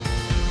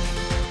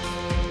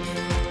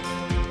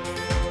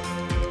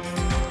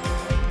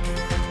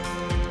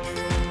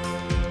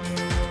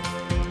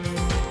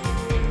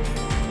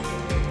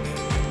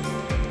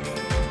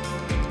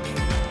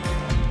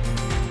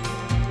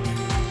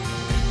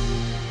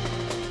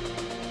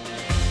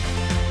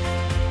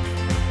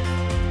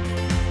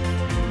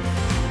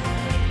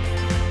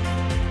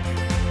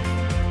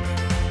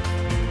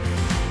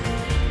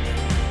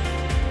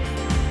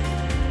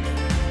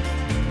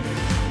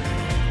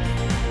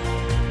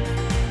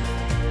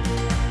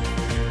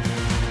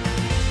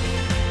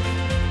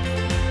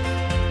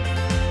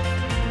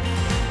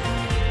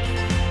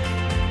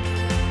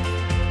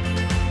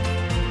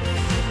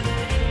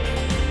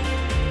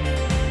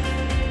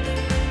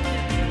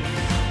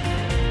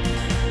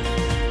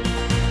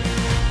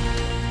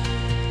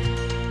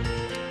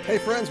Hey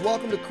friends,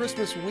 welcome to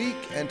Christmas week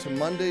and to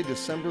Monday,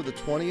 December the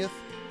 20th.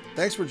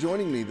 Thanks for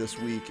joining me this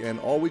week, and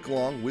all week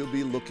long we'll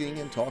be looking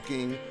and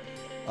talking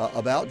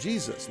about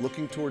Jesus,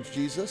 looking towards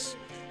Jesus,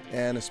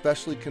 and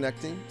especially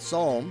connecting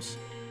Psalms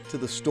to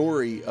the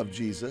story of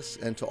Jesus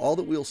and to all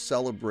that we'll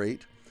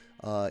celebrate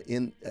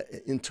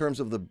in terms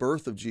of the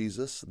birth of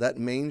Jesus, that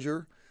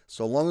manger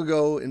so long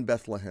ago in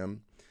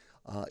Bethlehem.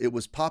 It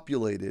was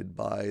populated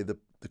by the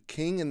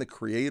King and the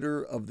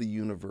Creator of the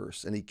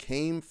universe, and He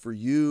came for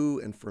you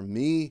and for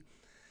me,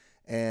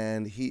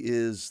 and He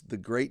is the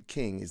great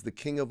King. He's the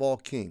King of all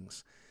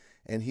kings,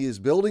 and He is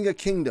building a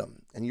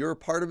kingdom, and you're a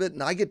part of it,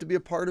 and I get to be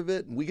a part of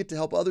it, and we get to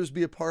help others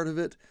be a part of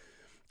it,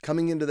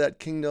 coming into that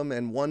kingdom,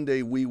 and one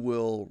day we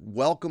will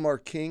welcome our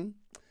King,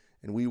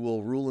 and we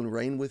will rule and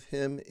reign with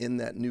Him in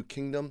that new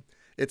kingdom.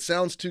 It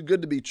sounds too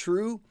good to be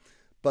true,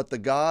 but the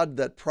God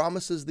that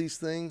promises these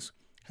things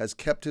has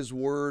kept His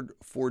word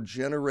for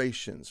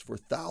generations, for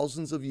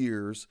thousands of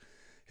years.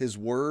 His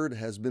word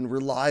has been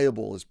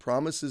reliable. His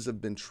promises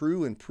have been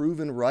true and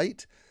proven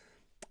right.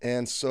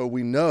 And so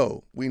we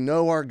know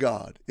our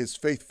God is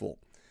faithful,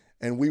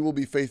 and we will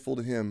be faithful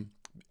to Him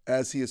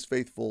as He is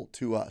faithful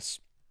to us.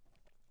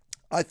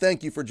 I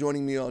thank you for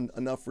joining me on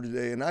Enough for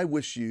Today, and I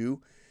wish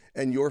you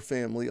and your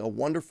family a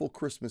wonderful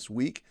Christmas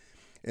week.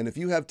 And if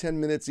you have 10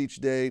 minutes each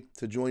day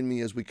to join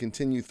me as we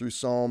continue through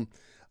Psalm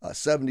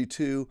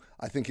 72,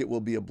 I think it will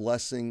be a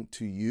blessing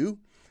to you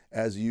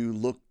as you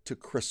look to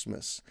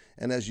Christmas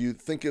and as you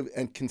think of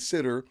and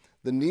consider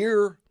the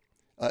near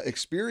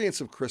experience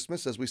of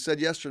Christmas, as we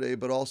said yesterday,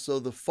 but also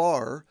the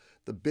far,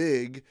 the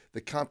big, the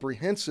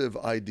comprehensive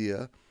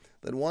idea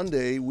that one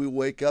day we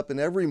wake up and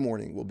every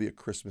morning will be a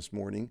Christmas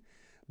morning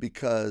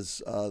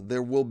because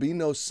there will be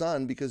no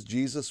sun, because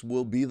Jesus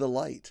will be the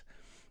light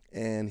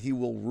and He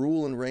will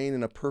rule and reign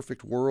in a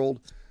perfect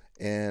world.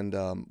 And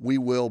we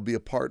will be a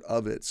part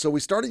of it. So we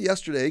started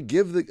yesterday,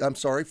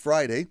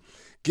 Friday,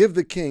 give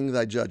the King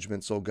thy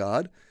judgments, O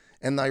God,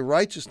 and thy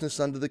righteousness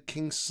unto the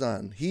King's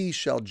son. He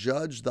shall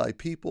judge thy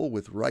people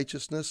with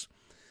righteousness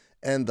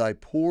and thy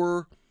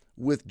poor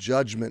with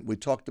judgment. We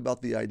talked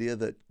about the idea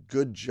that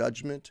good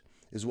judgment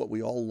is what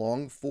we all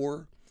long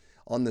for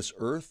on this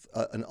earth,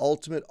 an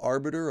ultimate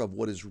arbiter of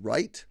what is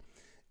right,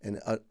 an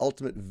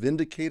ultimate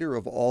vindicator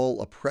of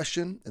all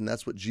oppression, and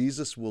that's what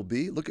Jesus will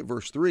be. Look at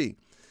verse 3.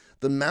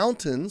 The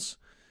mountains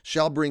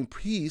shall bring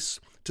peace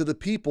to the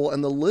people,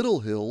 and the little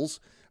hills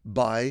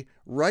by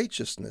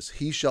righteousness.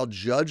 He shall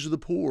judge the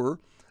poor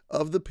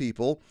of the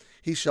people.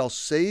 He shall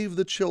save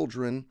the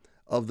children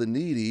of the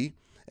needy,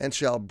 and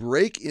shall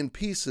break in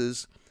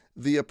pieces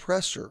the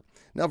oppressor.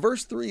 Now,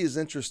 verse 3 is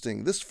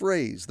interesting. This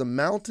phrase, the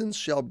mountains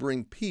shall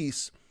bring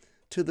peace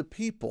to the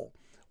people.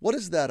 What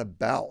is that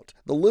about?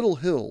 The little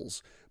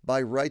hills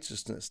by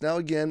righteousness. Now,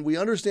 again, we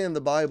understand the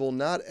Bible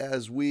not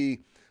as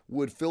we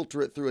would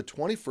filter it through a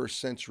 21st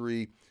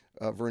century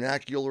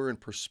vernacular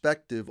and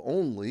perspective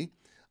only.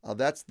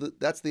 That's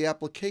the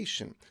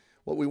application.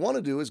 What we want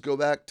to do is go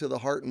back to the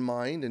heart and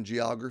mind and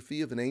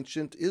geography of an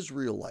ancient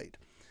Israelite.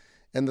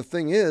 And the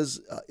thing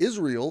is,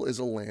 Israel is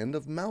a land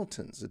of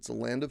mountains. It's a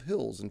land of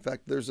hills. In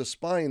fact, there's a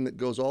spine that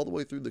goes all the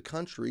way through the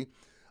country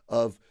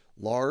of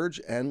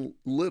large and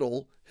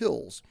little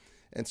hills.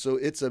 And so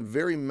it's a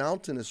very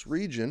mountainous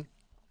region.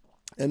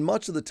 And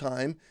much of the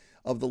time,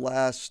 of the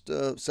last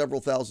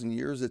several thousand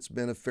years, it's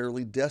been a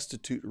fairly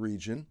destitute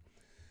region.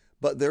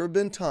 But there have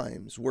been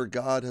times where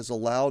God has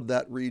allowed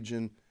that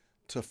region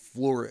to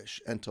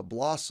flourish and to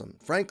blossom.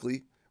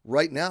 Frankly,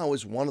 right now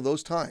is one of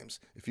those times.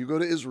 If you go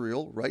to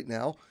Israel right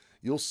now,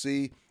 you'll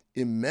see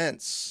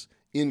immense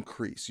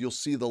increase. You'll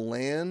see the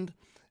land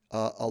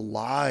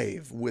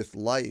alive with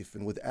life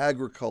and with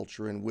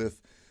agriculture and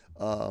with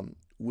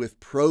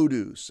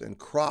produce and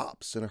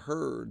crops and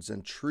herds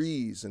and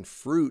trees and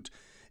fruit.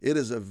 It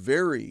is a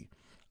very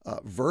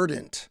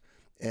verdant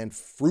and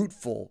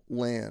fruitful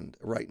land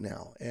right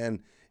now.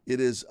 And it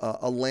is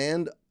a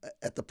land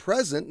at the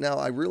present. Now,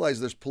 I realize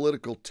there's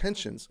political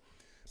tensions,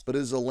 but it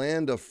is a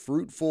land of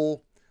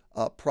fruitful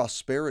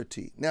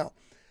prosperity. Now,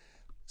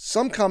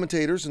 some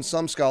commentators and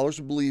some scholars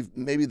believe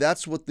maybe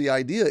that's what the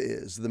idea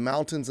is. The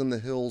mountains and the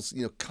hills,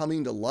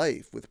 coming to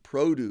life with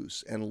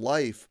produce and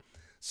life,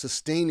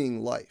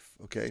 sustaining life,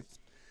 okay?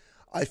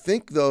 I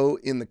think, though,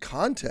 in the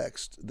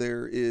context,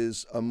 there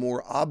is a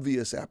more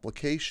obvious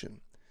application.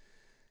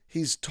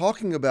 He's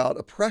talking about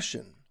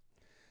oppression.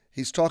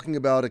 He's talking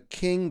about a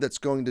king that's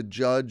going to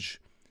judge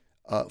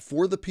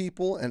for the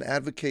people and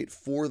advocate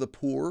for the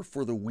poor,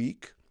 for the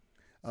weak,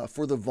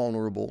 for the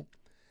vulnerable.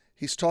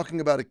 He's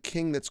talking about a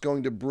king that's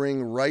going to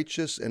bring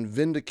righteous and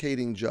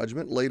vindicating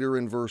judgment. Later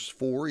in verse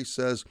 4, he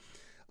says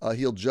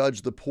he'll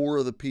judge the poor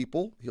of the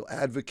people. He'll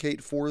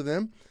advocate for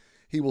them.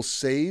 He will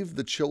save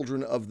the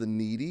children of the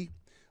needy.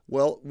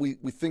 Well, we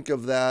think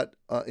of that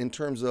in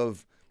terms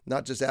of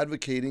not just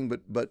advocating,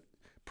 but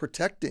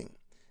protecting,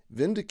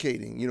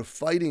 vindicating,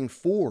 fighting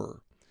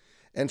for,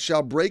 and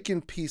shall break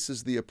in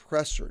pieces the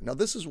oppressor. Now,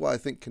 this is why I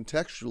think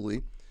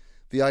contextually,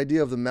 the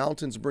idea of the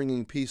mountains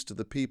bringing peace to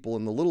the people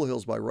and the little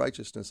hills by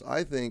righteousness,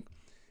 I think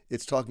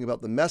it's talking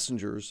about the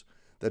messengers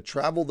that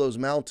traveled those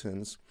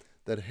mountains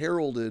that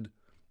heralded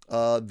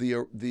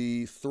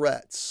the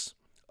threats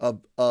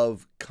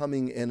of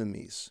coming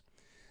enemies.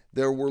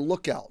 There were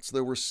lookouts,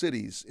 there were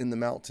cities in the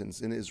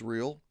mountains in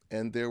Israel,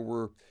 and there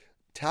were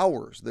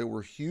towers, there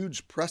were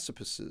huge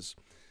precipices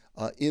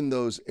in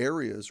those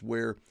areas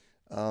where,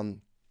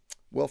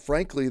 well,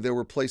 frankly, there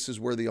were places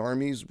where the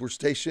armies were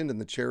stationed and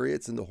the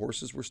chariots and the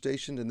horses were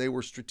stationed, and they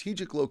were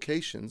strategic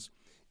locations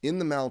in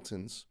the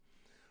mountains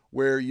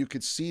where you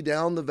could see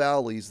down the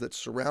valleys that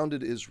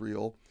surrounded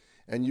Israel,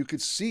 and you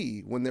could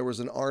see when there was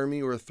an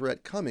army or a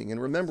threat coming. And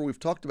remember, we've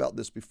talked about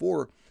this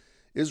before.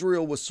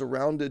 Israel was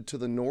surrounded to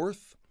the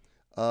north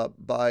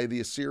by the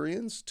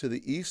Assyrians, to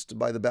the east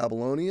by the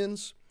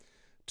Babylonians,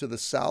 to the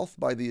south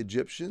by the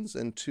Egyptians,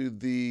 and to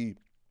the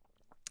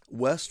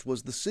west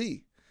was the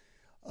sea.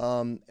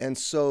 And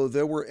so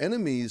there were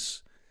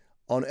enemies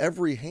on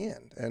every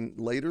hand. And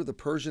later the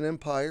Persian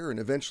Empire and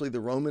eventually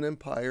the Roman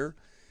Empire.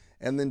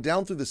 And then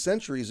down through the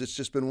centuries, it's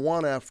just been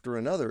one after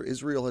another.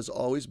 Israel has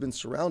always been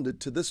surrounded.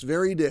 To this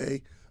very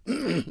day,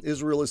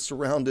 Israel is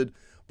surrounded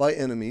by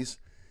enemies,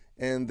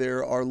 and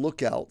there are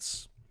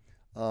lookouts.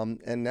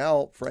 And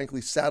now, frankly,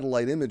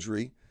 satellite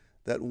imagery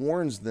that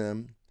warns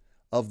them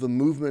of the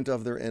movement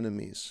of their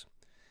enemies.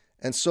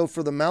 And so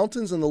for the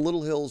mountains and the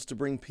little hills to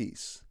bring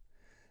peace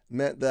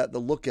meant that the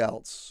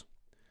lookouts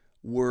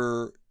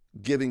were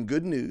giving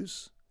good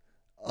news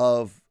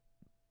of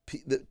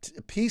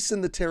peace in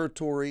the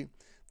territory.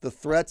 The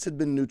threats had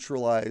been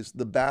neutralized.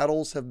 The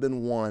battles have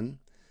been won.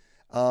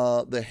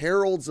 The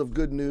heralds of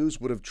good news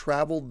would have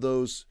traveled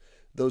those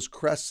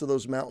crests of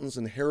those mountains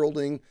and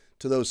heralding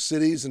to those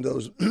cities and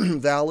those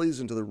valleys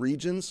and to the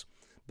regions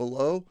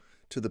below,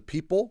 to the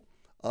people,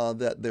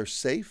 that they're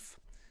safe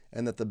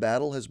and that the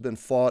battle has been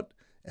fought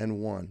and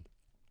won.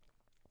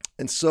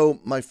 And so,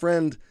 my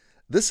friend,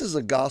 this is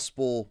a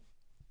gospel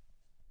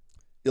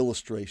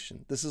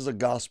illustration. This is a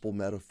gospel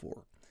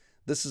metaphor.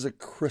 This is a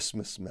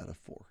Christmas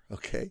metaphor,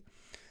 okay?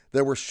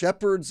 There were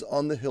shepherds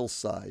on the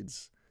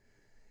hillsides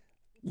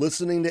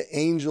listening to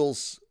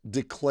angels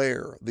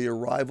declare the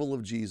arrival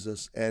of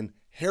Jesus and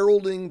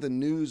heralding the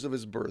news of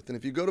his birth. And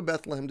if you go to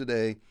Bethlehem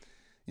today,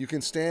 you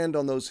can stand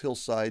on those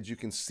hillsides, you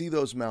can see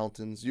those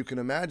mountains, you can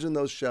imagine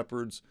those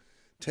shepherds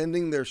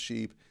tending their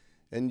sheep,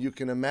 and you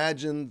can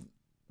imagine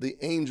the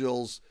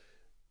angels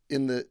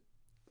in the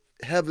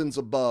heavens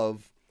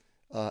above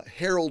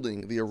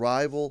heralding the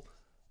arrival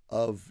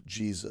of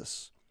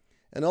Jesus.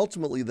 And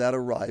ultimately that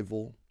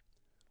arrival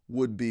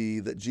would be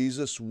that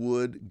Jesus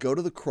would go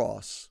to the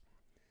cross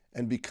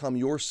and become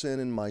your sin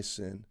and my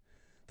sin,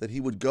 that he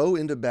would go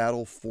into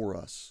battle for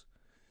us,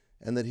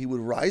 and that he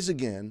would rise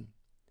again,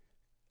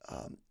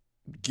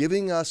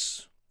 giving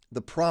us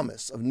the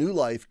promise of new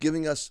life,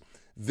 giving us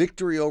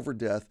victory over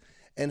death,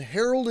 and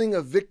heralding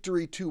a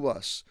victory to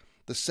us,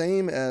 the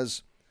same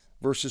as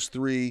verses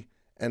 3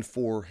 and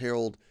 4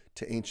 herald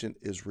to ancient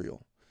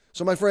Israel.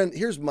 So my friend,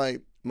 here's my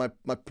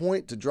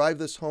point to drive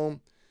this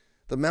home.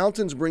 The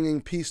mountains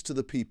bringing peace to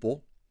the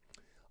people,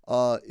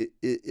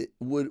 it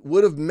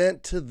would have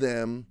meant to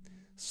them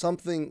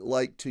something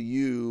like to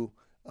you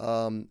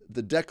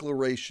the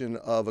declaration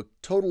of a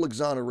total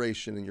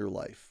exoneration in your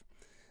life,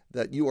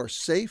 that you are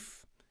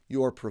safe,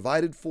 you are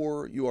provided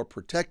for, you are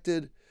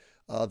protected.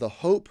 The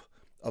hope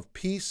of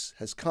peace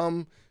has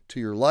come to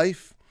your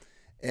life,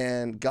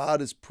 and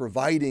God is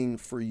providing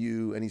for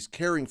you, and he's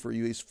caring for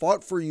you. He's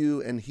fought for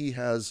you, and he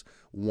has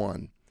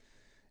won.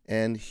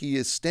 And he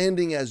is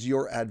standing as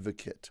your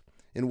advocate.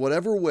 In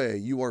whatever way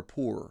you are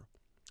poor,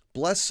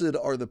 blessed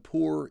are the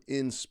poor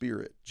in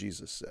spirit,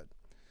 Jesus said.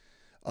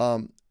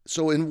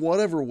 So in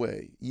whatever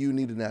way you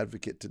need an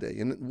advocate today,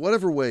 in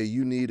whatever way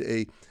you need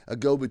a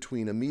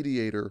go-between, a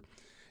mediator,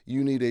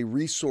 you need a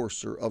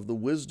resourcer of the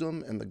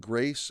wisdom and the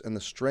grace and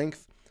the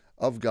strength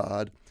of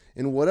God.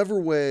 In whatever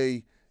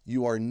way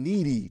you are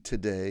needy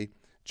today,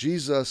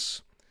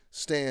 Jesus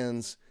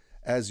stands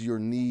as your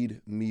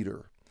need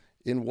meter.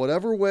 In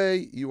whatever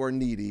way you are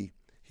needy,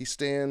 he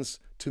stands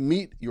to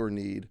meet your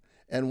need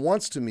and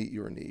wants to meet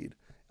your need,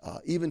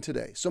 even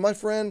today. So my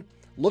friend,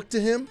 look to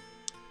him,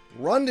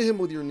 run to him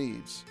with your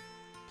needs,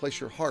 place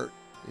your heart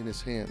in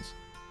his hands.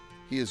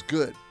 He is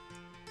good,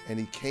 and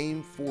he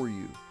came for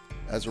you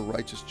as a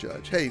righteous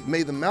judge. Hey,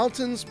 may the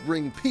mountains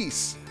bring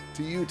peace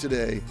to you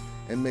today,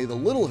 and may the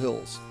little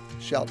hills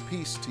shout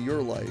peace to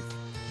your life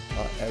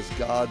as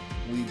God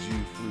leads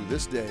you through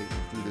this day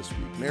and through this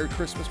week. Merry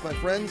Christmas, my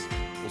friends.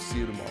 We'll see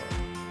you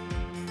tomorrow.